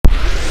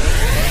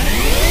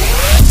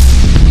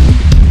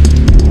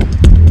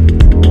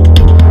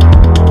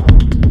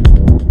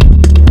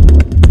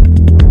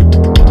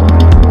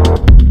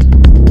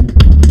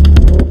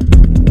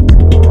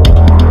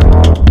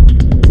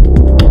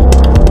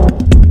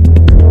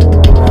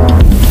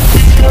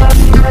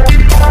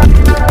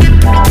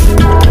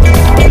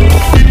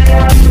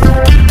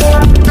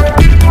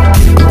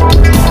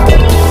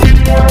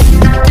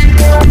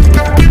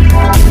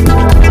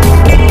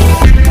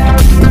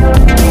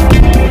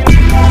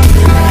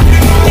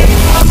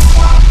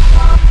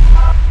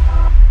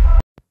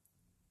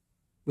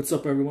What's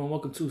up, everyone?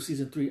 Welcome to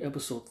season 3,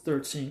 episode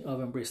 13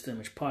 of Embrace the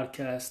Image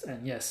podcast.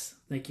 And yes,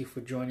 thank you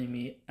for joining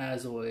me.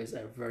 As always,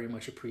 I very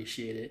much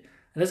appreciate it.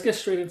 And let's get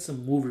straight into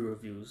some movie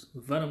reviews.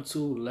 Venom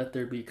 2, Let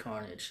There Be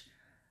Carnage.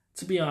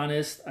 To be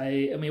honest, I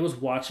mean, it was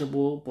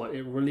watchable, but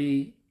it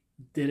really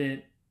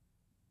didn't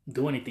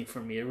do anything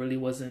for me. It really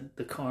wasn't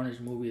the Carnage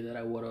movie that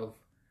I would have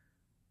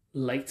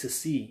liked to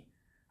see.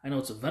 I know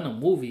it's a Venom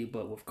movie,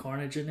 but with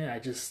Carnage in it, I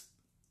just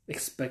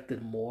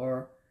expected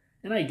more.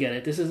 And I get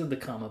it. This isn't the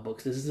comic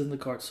books. This isn't the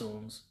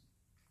cartoons.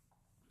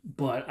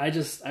 But I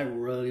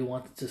really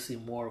wanted to see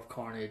more of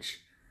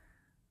Carnage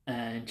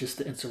and just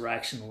the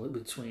interaction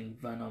between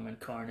Venom and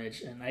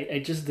Carnage. And I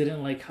just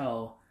didn't like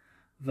how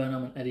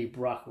Venom and Eddie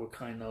Brock were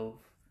kind of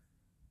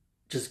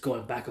just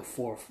going back and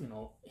forth. You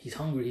know, he's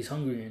hungry.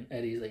 And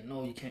Eddie's like,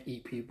 no, you can't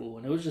eat people.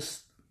 And it was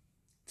just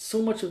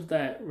so much of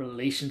that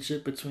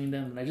relationship between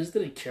them that I just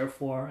didn't care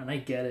for. And I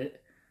get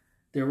it.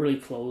 They're really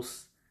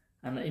close.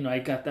 And I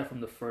got that from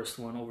the first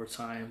one over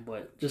time,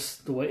 but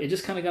just the way it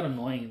just kind of got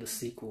annoying in the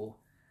sequel,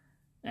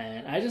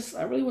 and I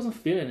really wasn't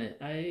feeling it.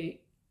 I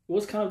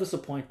was kind of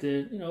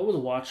disappointed. It was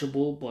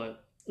watchable,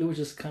 but it was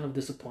just kind of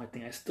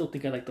disappointing. I still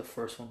think I like the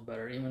first one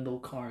better, even though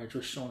Carnage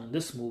was shown in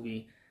this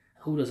movie.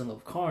 Who doesn't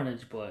love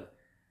Carnage? But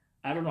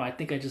I don't know. I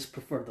think I just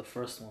prefer the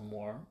first one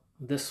more.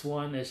 This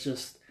one is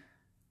just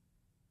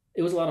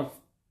it was a lot of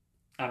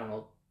I don't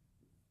know,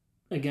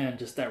 again,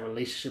 just that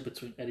relationship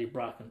between Eddie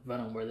Brock and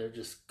Venom where they're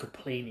just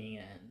complaining,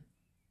 and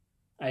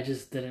I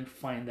just didn't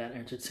find that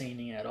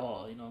entertaining at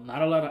all.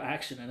 Not a lot of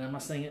action, and I'm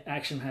not saying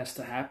action has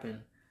to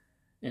happen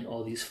in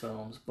all these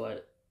films,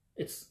 but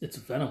it's a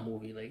Venom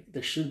movie. Like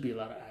there should be a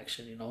lot of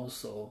action.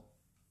 So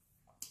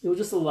it was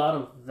just a lot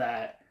of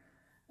that.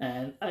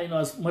 And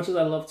as much as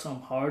I love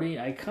Tom Hardy,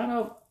 I don't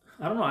know.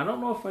 I don't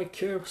know if I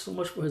care so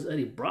much for his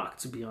Eddie Brock,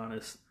 to be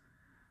honest.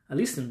 At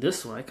least in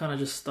this one, I kind of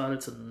just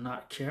started to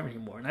not care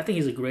anymore. And I think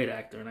he's a great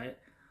actor, and I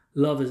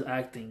love his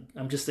acting.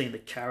 I'm just saying the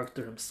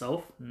character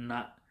himself,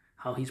 not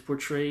how he's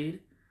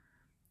portrayed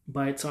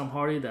by Tom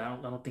Hardy. That I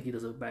don't think he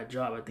does a bad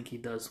job. I think he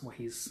does what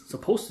he's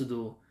supposed to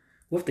do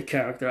with the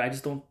character. I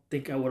just don't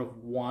think I would have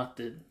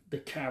wanted the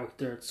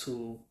character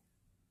to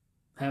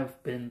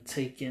have been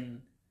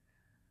taken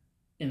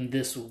in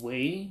this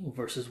way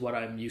versus what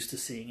I'm used to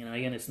seeing. And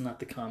again, it's not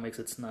the comics,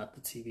 it's not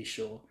the TV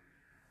show.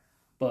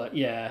 But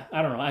yeah,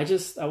 I don't know.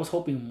 I was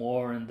hoping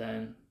more, and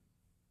then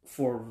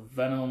for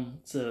Venom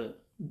to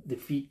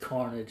defeat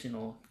Carnage,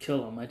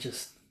 kill him.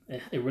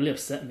 It really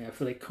upset me. I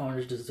feel like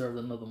Carnage deserved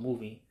another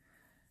movie.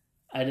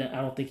 I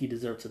don't think he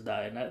deserved to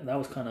die, and that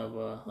was kind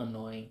of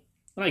annoying.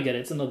 And I get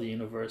it. It's another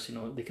universe.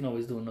 They can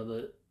always do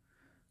another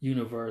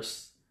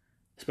universe,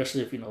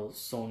 especially if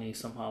Sony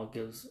somehow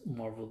gives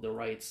Marvel the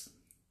rights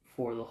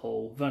for the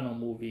whole Venom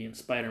movie and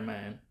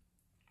Spider-Man.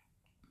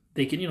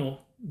 They can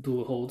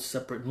do a whole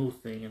separate new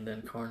thing, and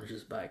then Carnage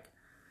is back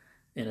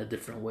in a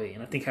different way.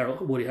 And I think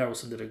Woody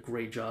Harrelson did a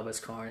great job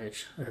as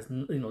Carnage.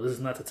 This is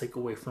not to take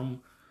away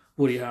from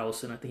Woody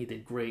Harrelson. I think he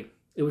did great.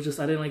 It was just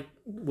I didn't like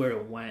where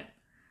it went.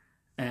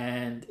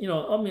 And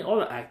all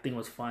the acting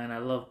was fine. I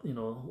loved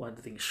what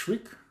I think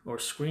Shriek or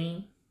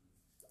Scream,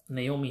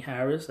 Naomi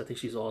Harris. I think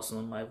she's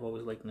awesome. I've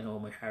always liked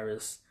Naomi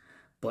Harris,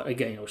 but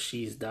again,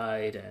 she's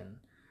died. And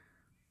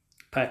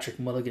Patrick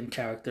Mulligan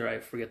character, I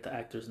forget the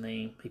actor's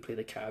name. He played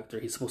the character.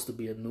 He's supposed to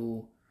be a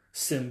new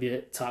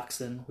symbiote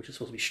toxin, which is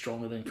supposed to be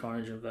stronger than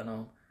Carnage and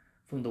Venom.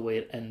 From the way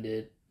it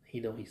ended,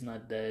 he's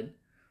not dead.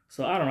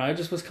 So I don't know. I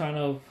just was kind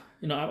of,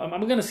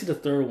 I'm gonna see the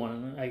third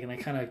one, and I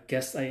kind of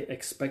guess I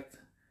expect,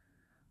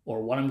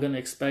 or what I'm gonna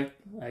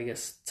expect. I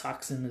guess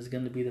Toxin is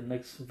gonna be the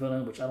next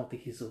villain, which I don't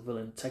think he's a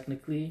villain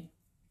technically.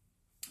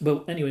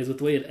 But anyways, with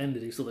the way it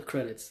ended, you saw the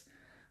credits.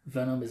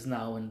 Venom is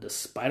now in the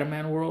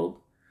Spider-Man world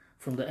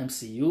from the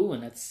MCU,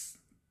 and that's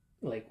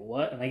like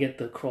what? And I get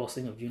the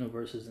crossing of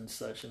universes and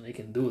such, and they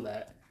can do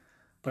that,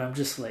 but I'm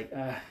just like,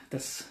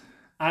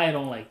 I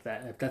don't like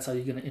that. If that's how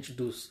you're gonna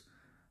introduce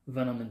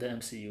Venom in the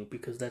MCU,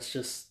 because that's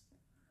just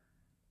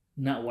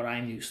not what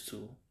I'm used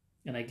to.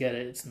 And I get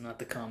it; it's not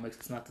the comics,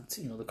 it's not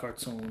the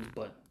cartoons,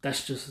 but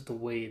that's just the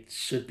way it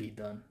should be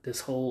done.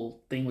 This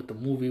whole thing with the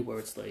movie where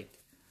it's like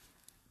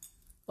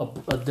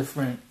a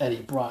different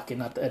Eddie Brock and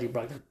not the Eddie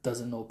Brock that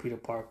doesn't know Peter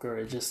Parker.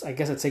 I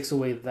guess it takes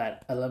away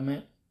that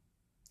element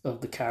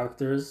of the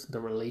characters, the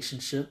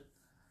relationship.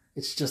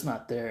 It's just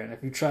not there. And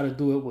if you try to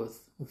do it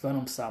with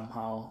Venom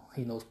somehow,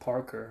 he knows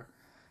Parker.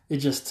 It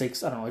just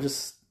takes, I don't know,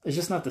 it's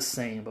just not the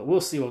same. But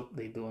we'll see what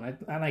they do. And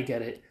I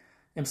get it.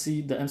 The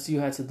MCU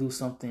had to do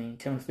something.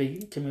 Kevin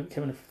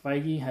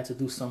Feige had to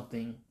do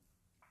something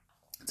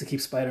to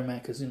keep Spider-Man,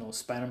 because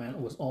Spider-Man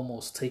was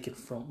almost taken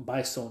by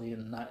Sony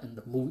and not in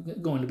the movie,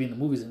 going to be in the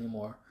movies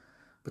anymore.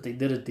 But they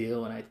did a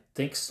deal, and I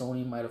think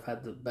Sony might have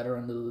had the better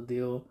end of the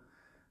deal.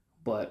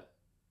 But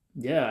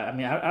yeah, I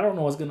mean, I don't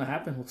know what's gonna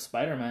happen with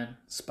Spider-Man.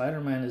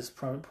 Spider-Man is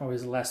probably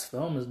his last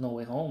film is No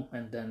Way Home,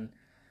 and then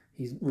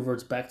he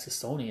reverts back to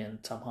Sony,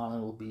 and Tom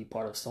Holland will be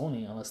part of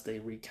Sony unless they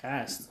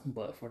recast.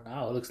 But for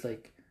now, it looks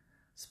like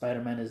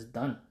Spider-Man is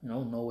done.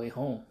 No Way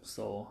Home.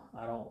 So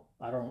I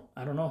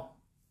don't know.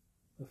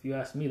 If you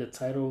ask me, the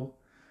title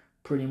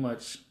pretty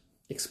much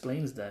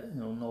explains that,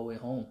 No Way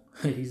Home.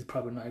 He's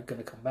probably not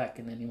going to come back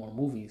in any more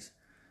movies,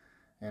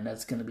 and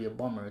that's going to be a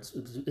bummer.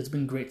 It's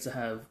been great to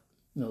have,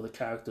 the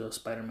character of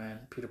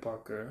Spider-Man, Peter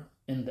Parker,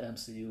 in the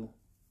MCU,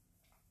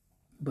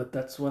 but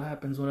that's what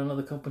happens when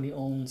another company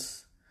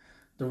owns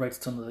the rights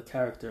to another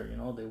character.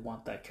 They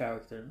want that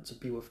character to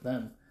be with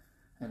them,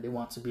 and they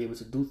want to be able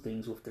to do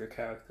things with their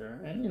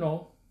character. And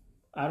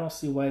I don't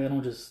see why they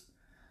don't just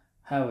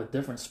have a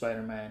different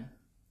Spider-Man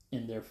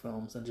in their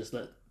films and just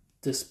let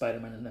this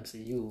Spider-Man in the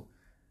MCU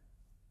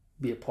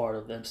be a part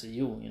of the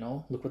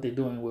MCU. Look what they're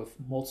doing with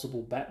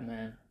multiple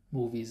Batman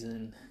movies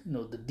in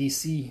the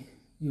DC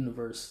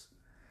universe,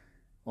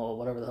 or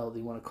whatever the hell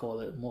they want to call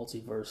it,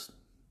 multiverse.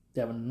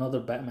 They have another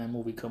Batman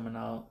movie coming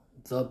out,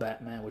 The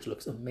Batman, which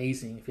looks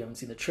amazing. If you haven't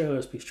seen the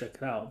trailers, please check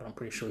it out, but I'm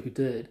pretty sure you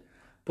did.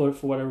 But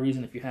for whatever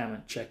reason, if you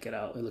haven't, check it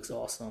out. It looks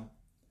awesome.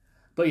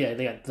 But yeah,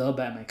 they got The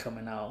Batman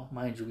coming out.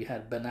 Mind you, we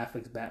had Ben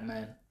Affleck's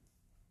Batman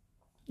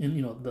in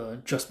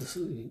the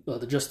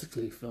Justice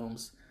League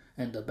films,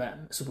 and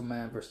the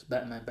Superman versus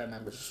Batman,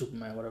 Batman versus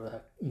Superman, whatever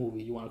that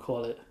movie you want to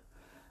call it.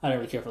 I don't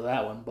really care for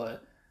that one,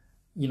 but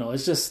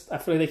it's just, I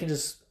feel like they can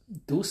just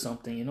do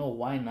something.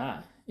 Why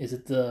not? Is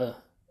it the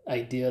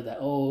idea that,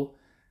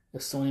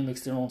 if Sony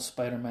makes their own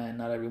Spider-Man,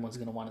 not everyone's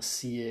gonna want to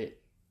see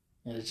it,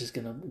 and it's just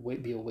gonna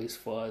be a waste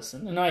for us?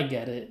 And I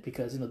get it,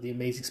 because the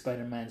Amazing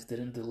Spider-Mans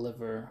didn't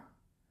deliver.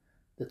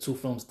 The two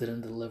films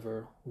didn't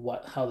deliver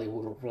how they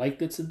would have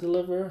liked it to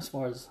deliver as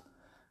far as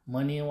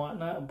money and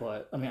whatnot.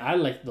 But I mean, I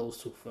like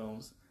those two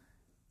films.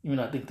 Even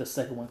though I think the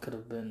second one could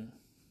have been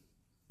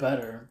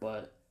better,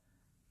 but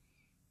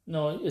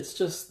it's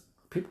just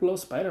people love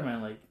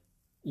Spider-Man. Like,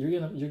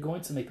 you're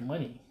going to make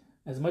money.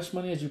 As much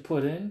money as you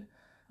put in,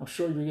 I'm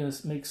sure you're gonna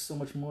make so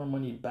much more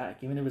money back,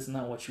 even if it's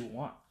not what you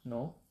want.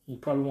 You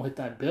probably won't hit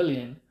that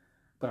billion,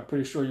 but I'm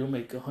pretty sure you'll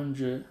make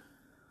 100,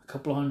 a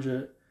couple of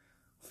hundred,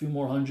 a few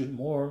more hundred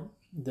more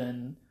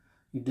than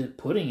you did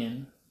putting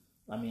in.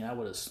 I mean, I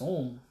would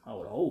assume, I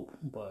would hope,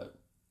 but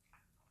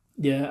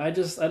yeah, I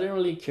didn't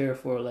really care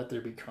for Let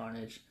There Be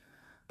Carnage,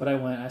 but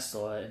I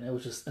saw it, and it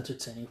was just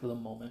entertaining for the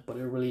moment, but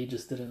it really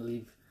just didn't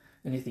leave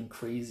anything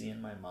crazy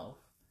in my mouth.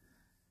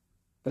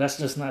 But that's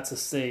just not to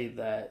say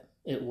that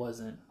it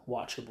wasn't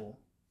watchable.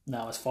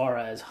 Now, as far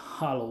as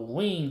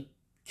Halloween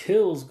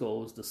Kills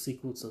goes, the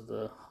sequel to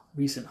the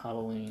recent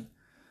Halloween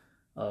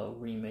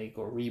remake,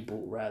 or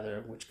reboot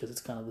rather, because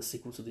it's kind of the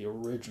sequel to the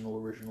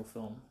original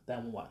film.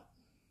 That one,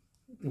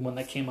 the one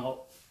that came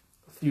out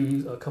a few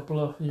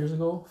years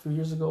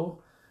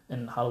ago,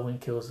 and Halloween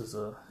Kills is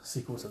a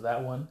sequel to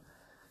that one.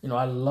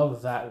 I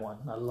love that one.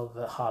 I love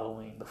the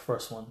Halloween, the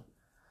first one,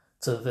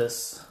 to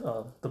this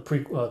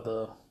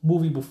the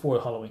movie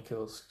before Halloween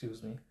Kills.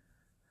 Excuse me.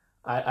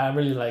 I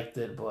really liked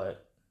it,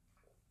 but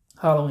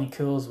Halloween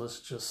Kills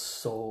was just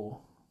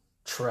so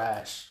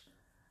trash.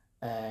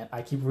 And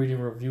I keep reading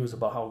reviews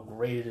about how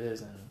great it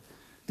is and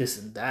this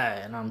and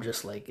that, and I'm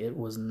just like, it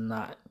was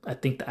not. I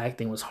think the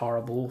acting was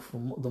horrible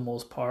for the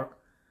most part.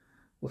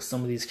 With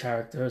some of these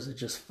characters, it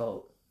just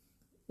felt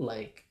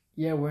like,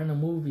 yeah, we're in a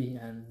movie,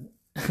 and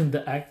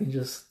the acting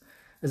just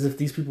as if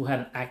these people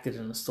hadn't acted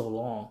in so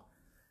long.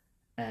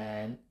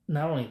 And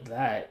not only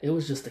that, it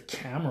was just the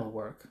camera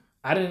work.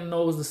 I didn't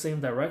know it was the same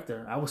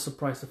director. I was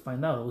surprised to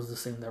find out it was the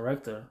same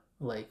director.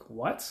 Like,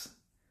 what?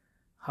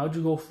 How'd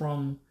you go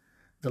from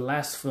the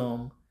last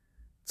film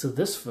to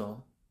this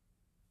film?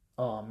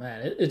 Oh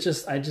man,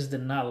 I just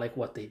did not like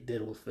what they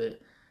did with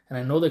it. And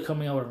I know they're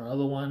coming out with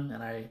another one,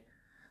 and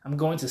I'm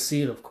going to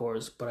see it, of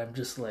course, but I'm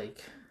just like,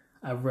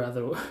 I'd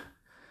rather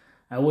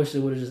I wish it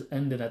would have just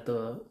ended at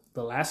the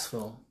last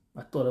film.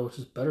 I thought it was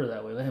just better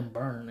that way. Let him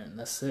burn and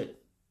that's it.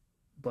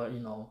 But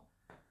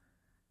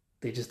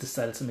they just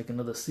decided to make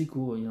another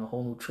sequel, a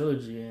whole new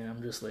trilogy, and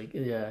I'm just like,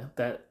 yeah,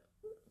 that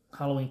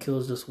Halloween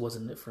Kills just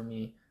wasn't it for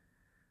me.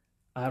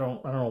 I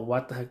don't know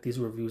what the heck these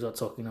reviews are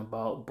talking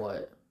about,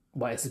 but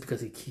why is it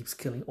because he keeps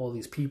killing all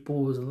these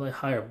people? There's a like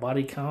higher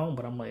body count,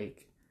 but I'm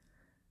like,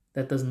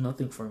 that does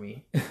nothing for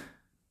me.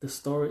 The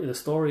story,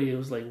 it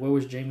was like, where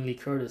was Jamie Lee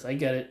Curtis? I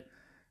get it.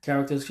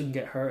 Characters can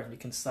get hurt and you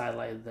can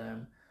sidelight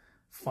them.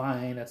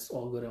 Fine, that's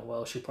all good and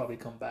well. She'll probably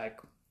come back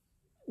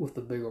with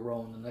a bigger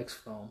role in the next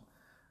film.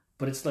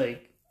 But it's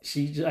like,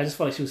 I just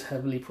felt like she was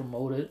heavily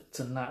promoted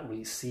to not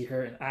really see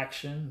her in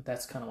action.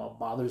 That's kind of what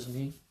bothers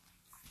me.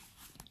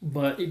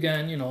 But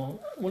again,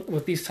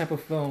 with these type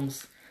of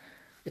films,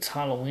 it's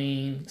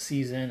Halloween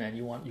season, and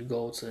you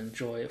go to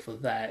enjoy it for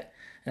that.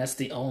 And that's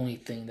the only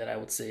thing that I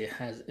would say it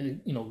has,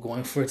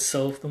 going for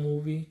itself, the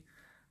movie.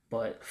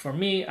 But for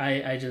me,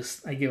 I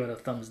give it a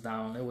thumbs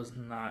down. It was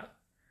not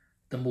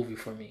the movie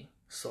for me.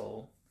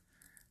 So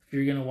if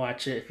you're gonna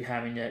watch it, if you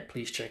haven't yet,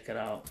 please check it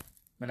out.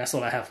 And that's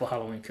all I have for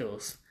Halloween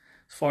Kills.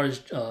 As far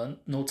as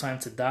No Time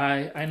to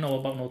Die, I know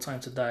about No Time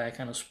to Die. I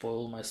kind of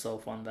spoiled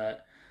myself on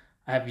that.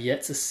 I have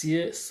yet to see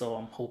it, so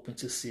I'm hoping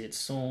to see it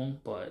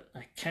soon. But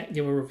I can't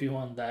give a review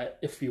on that.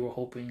 If you were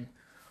hoping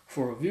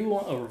for a review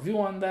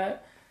on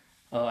that,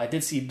 I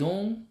did see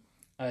Doom.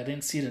 I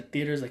didn't see it in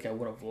theaters like I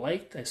would have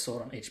liked. I saw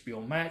it on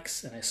HBO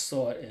Max, and I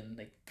saw it in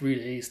like 3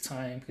 days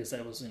time because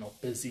I was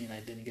busy and I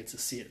didn't get to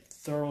see it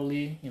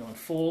thoroughly in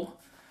full.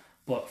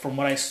 But from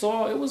what I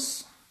saw, it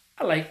was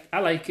I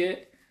like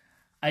it.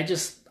 I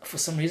just for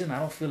some reason I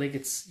don't feel like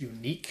it's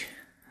unique.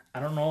 I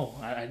don't know.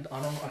 I don't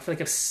know. I feel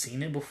like I've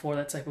seen it before,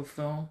 that type of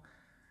film.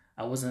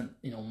 I wasn't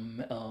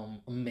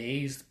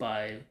amazed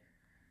by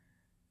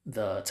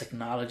the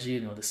technology,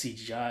 the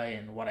CGI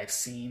and what I've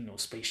seen,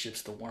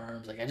 spaceships, the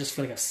worms. Like I just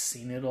feel like I've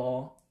seen it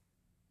all,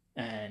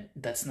 and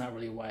that's not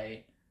really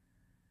why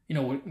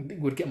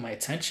would get my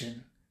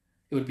attention.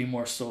 It would be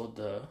more so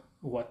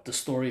what the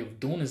story of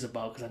Dune is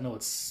about, because I know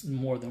it's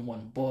more than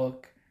one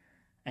book,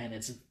 and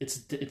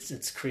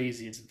it's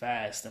crazy, it's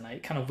vast, and I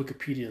kind of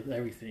Wikipedia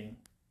everything,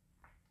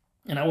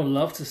 and I would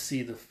love to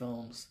see the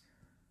films,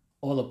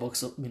 all the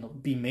books,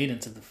 be made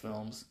into the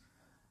films.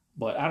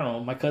 But I don't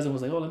know. My cousin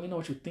was like, "Oh, let me know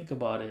what you think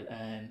about it."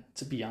 And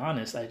to be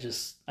honest, I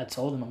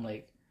told him, I'm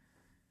like,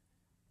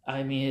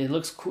 I mean, it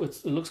looks cool.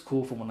 It looks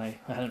cool from when I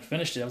hadn't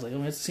finished it. I was like,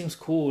 "Oh, it seems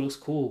cool. It looks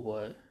cool,"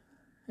 but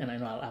and I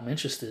know I'm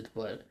interested,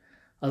 but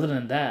other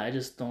than that, I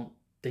just don't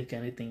think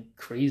anything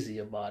crazy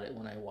about it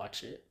when I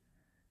watch it.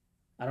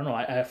 I don't know.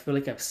 I feel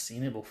like I've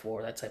seen it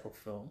before, that type of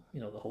film.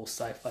 The whole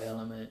sci-fi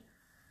element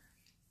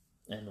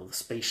and the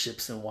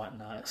spaceships and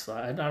whatnot. So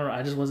I don't know.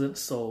 I just wasn't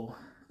so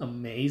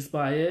amazed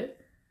by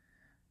it,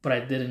 but I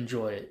did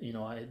enjoy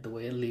it. The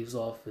way it leaves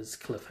off is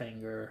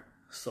cliffhanger.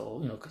 So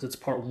because it's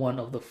part one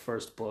of the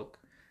first book,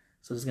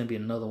 so there's gonna be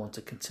another one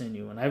to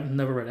continue. And I've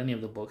never read any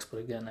of the books, but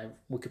again, I've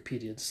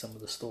Wikipedia'd some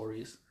of the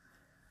stories.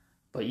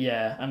 But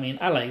yeah, I mean,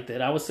 I liked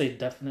it. I would say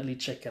definitely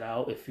check it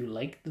out if you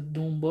like the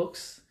Doom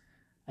books.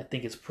 I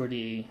think it's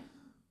pretty.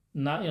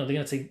 Not they're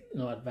gonna take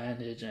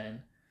advantage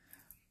and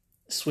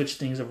switch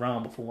things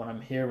around. But from what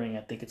I'm hearing,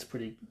 I think it's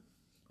pretty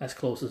as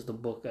close as the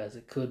book as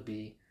it could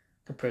be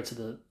compared to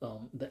the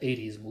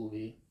 '80s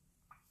movie,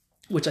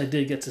 which I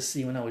did get to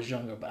see when I was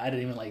younger, but I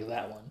didn't even like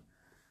that one.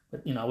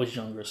 But I was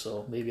younger,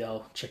 so maybe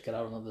I'll check it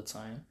out another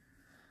time.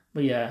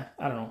 But yeah,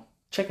 I don't know.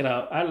 Check it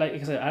out. Like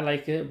I said, I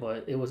like it,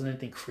 but it wasn't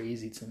anything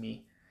crazy to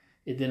me.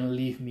 It didn't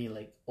leave me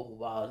like, oh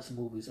wow, this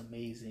movie's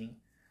amazing.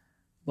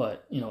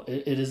 But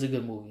it is a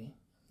good movie.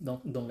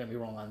 Don't get me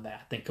wrong on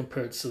that. I think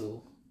compared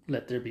to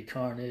Let There Be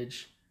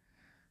Carnage,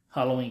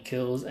 Halloween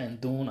Kills, and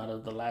Dune, out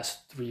of the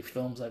last three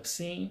films I've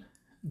seen,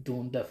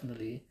 Dune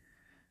definitely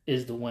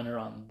is the winner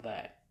on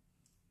that.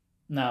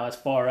 Now, as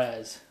far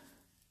as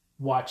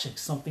watching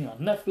something on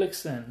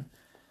Netflix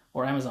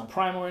or Amazon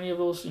Prime or any of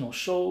those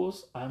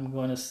shows, I'm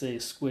going to say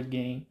Squid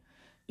Game.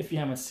 If you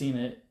haven't seen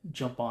it,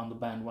 jump on the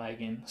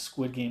bandwagon.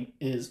 Squid Game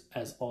is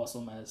as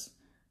awesome as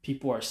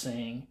people are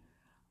saying.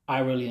 I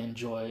really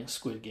enjoy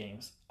Squid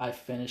Games. I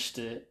finished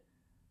it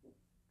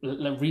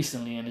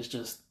recently, and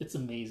it's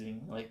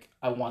amazing. Like,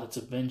 I wanted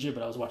to binge it,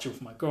 but I was watching it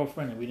with my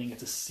girlfriend, and we didn't get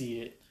to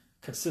see it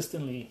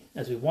consistently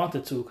as we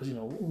wanted to, because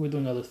we're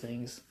doing other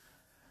things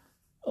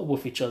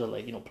with each other,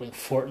 like playing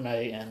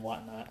Fortnite and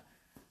whatnot.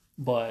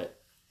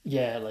 But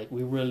yeah, like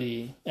we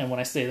really, and when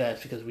I say that,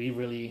 it's because we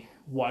really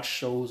watch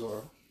shows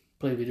or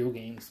play video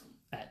games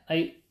at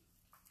night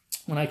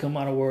when I come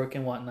out of work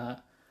and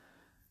whatnot.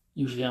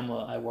 Usually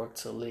I work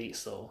till late,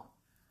 so,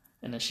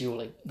 and then she will,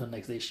 like, the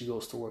next day she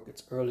goes to work,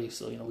 it's early,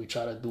 so we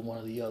try to do one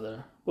or the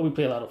other, but we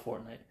play a lot of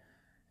Fortnite.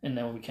 And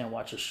then when we can't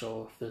watch a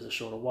show, if there's a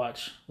show to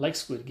watch like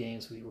Squid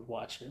Games, we would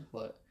watch it.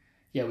 But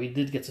yeah, we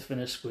did get to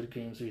finish Squid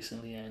Games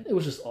recently, and it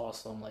was just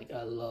awesome. Like,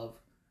 I love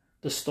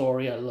the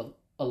story. I love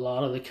a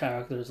lot of the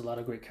characters, a lot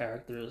of great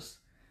characters.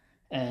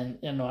 And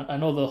I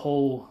know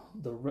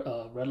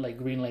the red light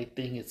green light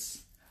thing,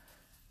 it's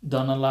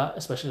done a lot,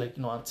 especially like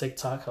on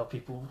TikTok, how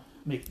people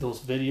make those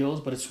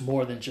videos, but it's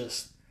more than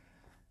just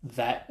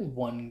that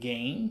one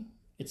game.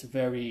 It's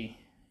very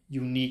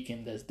unique,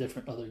 and there's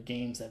different other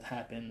games that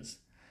happens.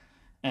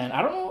 And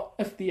I don't know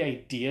if the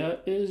idea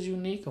is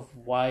unique of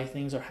why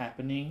things are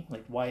happening,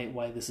 like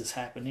why this is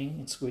happening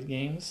in Squid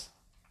Games.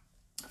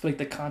 I feel like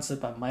the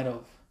concept I might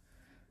have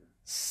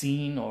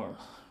seen or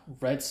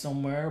read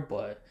somewhere,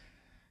 but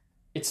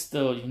it's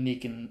still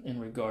unique in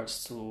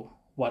regards to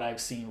what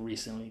I've seen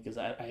recently, because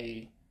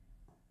I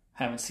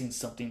haven't seen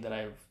something that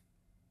I've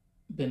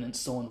been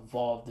so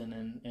involved in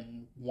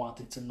and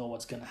wanting to know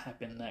what's going to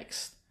happen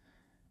next.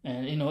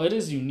 And it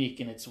is unique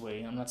in its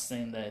way. I'm not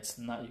saying that it's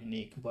not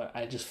unique, but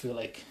I just feel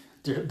like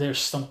there's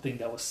something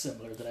that was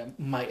similar that I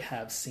might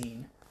have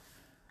seen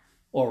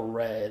or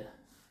read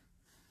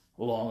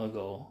long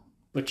ago.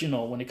 But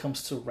when it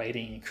comes to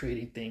writing and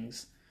creating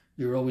things,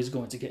 you're always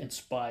going to get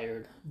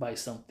inspired by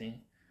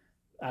something.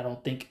 I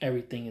don't think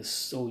everything is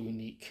so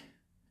unique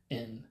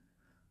in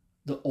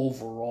the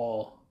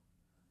overall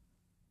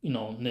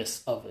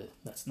ness of it.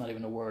 That's not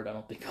even a word, I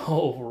don't think.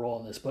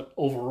 Overallness, but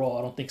overall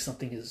I don't think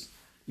something is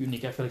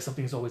unique. I feel like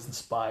something's always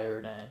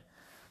inspired, and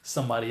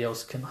somebody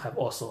else can have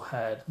also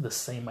had the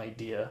same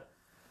idea.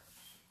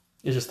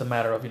 It's just a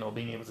matter of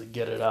being able to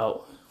get it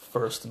out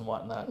first and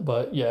whatnot.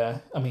 But yeah,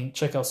 I mean,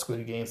 check out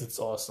Squid Games. It's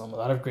awesome. A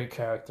lot of great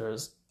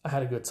characters. I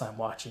had a good time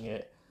watching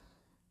it,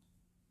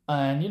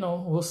 and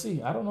we'll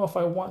see. I don't know if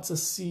I want to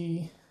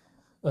see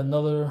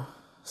another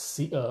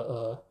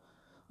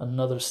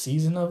another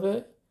season of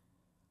it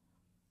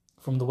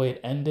from the way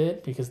it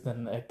ended, because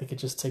then I think it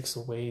just takes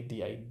away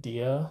the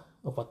idea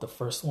of what the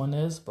first one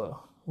is. But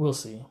we'll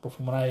see. But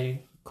from what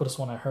I could have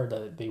sworn, I heard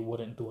that they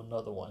wouldn't do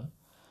another one.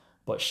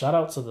 But shout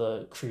out to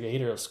the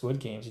creator of Squid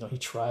Games. He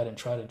tried and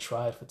tried and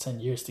tried for 10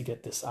 years to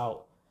get this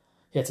out.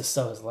 He had to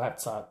sell his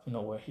laptop,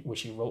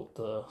 which he wrote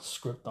the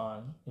script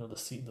on,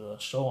 the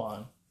show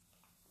on,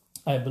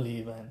 I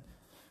believe, and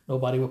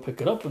nobody would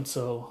pick it up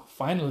until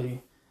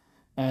finally,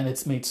 and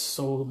it's made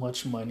so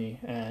much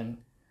money, and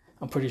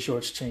I'm pretty sure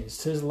it's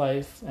changed his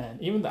life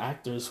and even the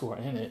actors who are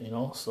in it,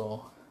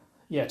 so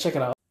yeah, check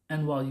it out.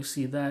 And while you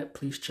see that,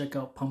 please check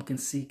out Pumpkin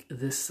Seek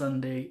this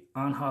Sunday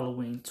on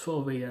Halloween,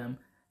 12 a.m.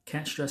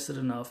 Can't stress it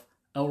enough.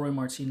 Elroy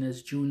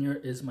Martinez Jr.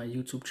 is my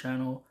YouTube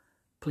channel.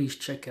 Please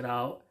check it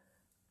out.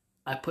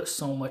 I put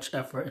so much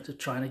effort into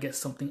trying to get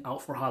something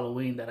out for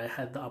Halloween that I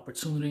had the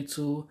opportunity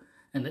to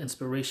and the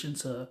inspiration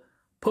to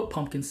put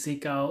Pumpkin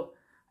Seek out.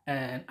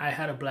 And I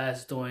had a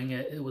blast doing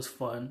it. It was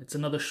fun. It's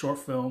another short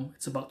film.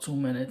 It's about 2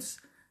 minutes.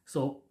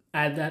 So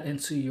add that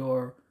into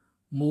your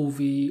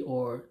movie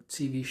or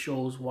TV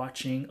shows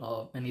watching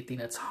of anything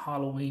that's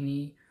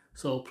Halloween-y.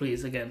 So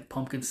please, again,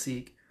 Pumpkin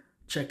Seek.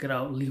 Check it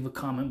out. Leave a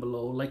comment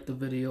below. Like the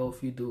video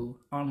if you do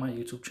on my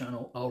YouTube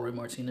channel, Elroy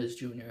Martinez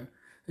Jr.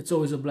 It's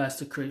always a blast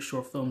to create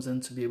short films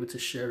and to be able to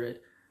share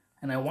it.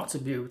 And I want to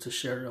be able to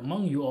share it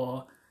among you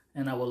all.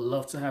 And I would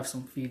love to have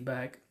some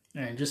feedback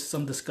and just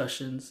some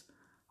discussions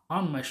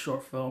on my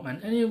short film.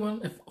 And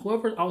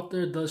whoever out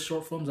there does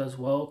short films as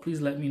well, please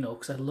let me know,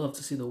 because I'd love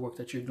to see the work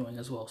that you're doing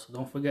as well. So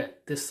don't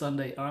forget, this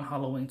Sunday on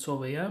Halloween,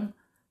 12 a.m.,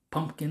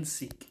 Pumpkin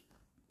Seek.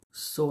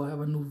 So I have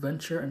a new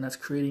venture, and that's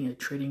creating a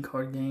trading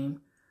card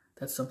game.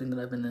 That's something that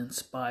I've been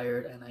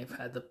inspired and I've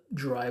had the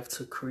drive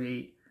to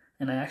create.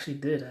 And I actually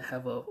did. I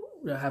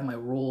have my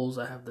rules,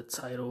 I have the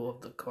title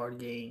of the card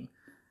game,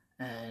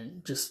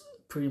 and just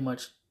pretty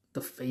much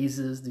the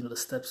phases, the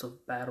steps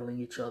of battling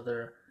each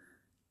other,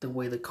 the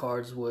way the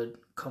cards would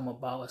come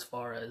about, as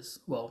far as,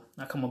 well,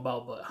 not come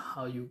about, but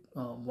how you,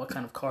 what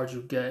kind of cards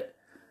you get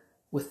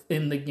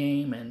within the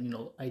game, and,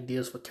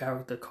 ideas for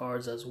character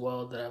cards as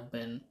well, that I've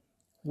been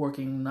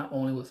working not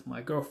only with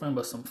my girlfriend,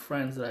 but some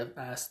friends that I've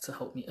asked to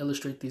help me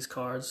illustrate these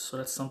cards. So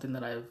that's something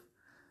that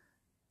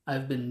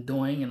I've been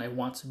doing, and I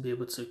want to be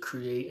able to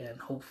create, and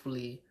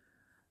hopefully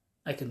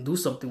I can do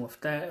something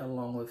with that,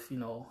 along with,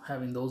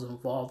 having those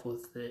involved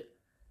with it,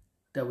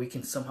 that we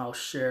can somehow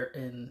share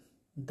in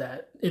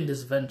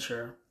this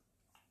venture.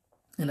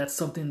 And that's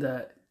something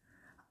that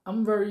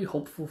I'm very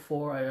hopeful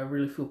for. I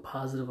really feel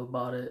positive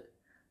about it.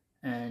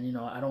 And,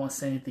 I don't want to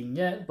say anything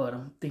yet, but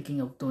I'm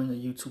thinking of doing a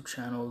YouTube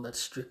channel that's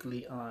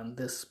strictly on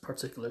this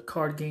particular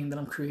card game that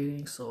I'm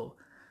creating. So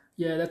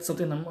yeah, that's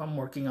something I'm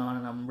working on,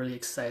 and I'm really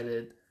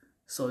excited.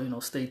 So,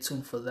 stay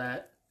tuned for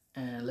that,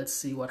 and let's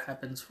see what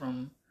happens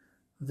from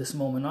this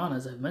moment on.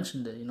 As I've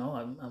mentioned it,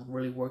 I'm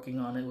really working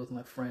on it with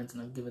my friends,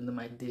 and I'm giving them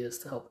ideas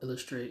to help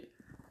illustrate.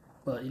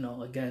 But,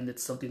 again,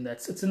 it's something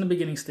it's in the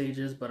beginning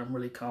stages, but I'm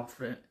really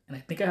confident, and I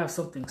think I have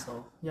something.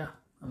 So yeah,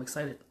 I'm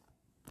excited.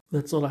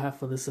 That's all I have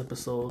for this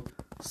episode.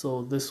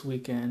 So this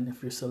weekend,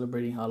 if you're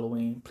celebrating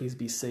Halloween, please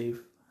be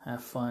safe,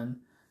 have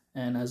fun,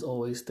 and as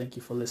always, thank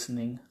you for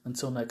listening.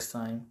 Until next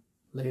time,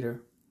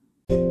 later.